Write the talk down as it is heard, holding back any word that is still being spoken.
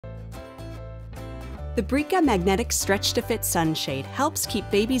The Brica Magnetic Stretch to Fit sunshade helps keep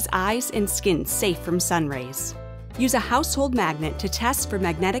baby's eyes and skin safe from sun rays. Use a household magnet to test for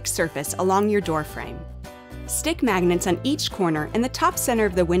magnetic surface along your door frame. Stick magnets on each corner and the top center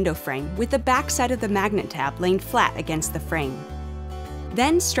of the window frame with the back side of the magnet tab laying flat against the frame.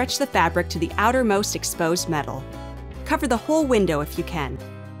 Then stretch the fabric to the outermost exposed metal. Cover the whole window if you can.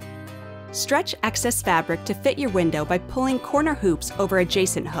 Stretch excess fabric to fit your window by pulling corner hoops over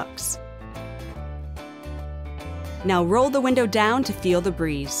adjacent hooks. Now roll the window down to feel the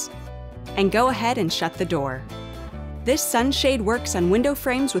breeze. And go ahead and shut the door. This sunshade works on window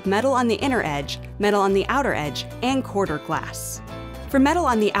frames with metal on the inner edge, metal on the outer edge, and quarter glass. For metal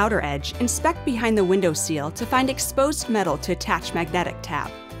on the outer edge, inspect behind the window seal to find exposed metal to attach magnetic tab.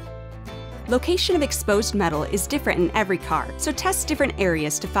 Location of exposed metal is different in every car, so test different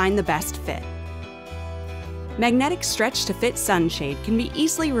areas to find the best fit. Magnetic Stretch to Fit sunshade can be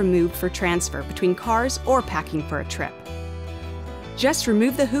easily removed for transfer between cars or packing for a trip. Just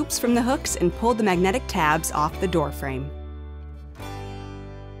remove the hoops from the hooks and pull the magnetic tabs off the door frame.